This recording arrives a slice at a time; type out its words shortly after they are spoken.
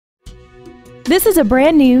This is a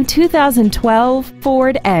brand new 2012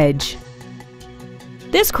 Ford Edge.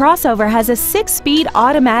 This crossover has a 6-speed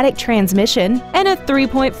automatic transmission and a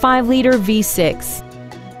 3.5-liter V6.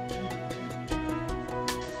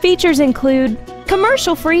 Features include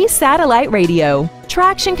commercial-free satellite radio,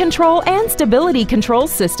 traction control and stability control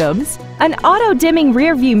systems, an auto-dimming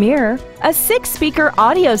rearview mirror, a 6-speaker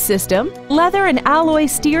audio system, leather and alloy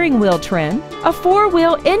steering wheel trim, a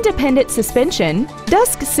 4-wheel independent suspension,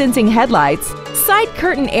 dusk-sensing headlights, side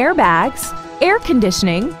curtain airbags, air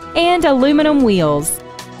conditioning, and aluminum wheels.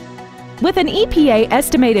 With an EPA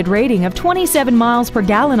estimated rating of 27 miles per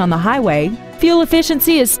gallon on the highway, fuel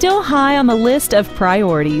efficiency is still high on the list of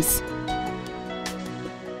priorities.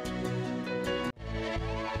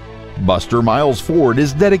 BusterMilesFord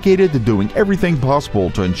is dedicated to doing everything possible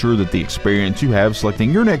to ensure that the experience you have selecting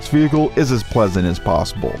your next vehicle is as pleasant as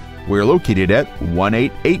possible. We're located at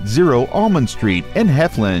 1880 Almon Street in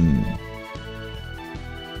Heflin.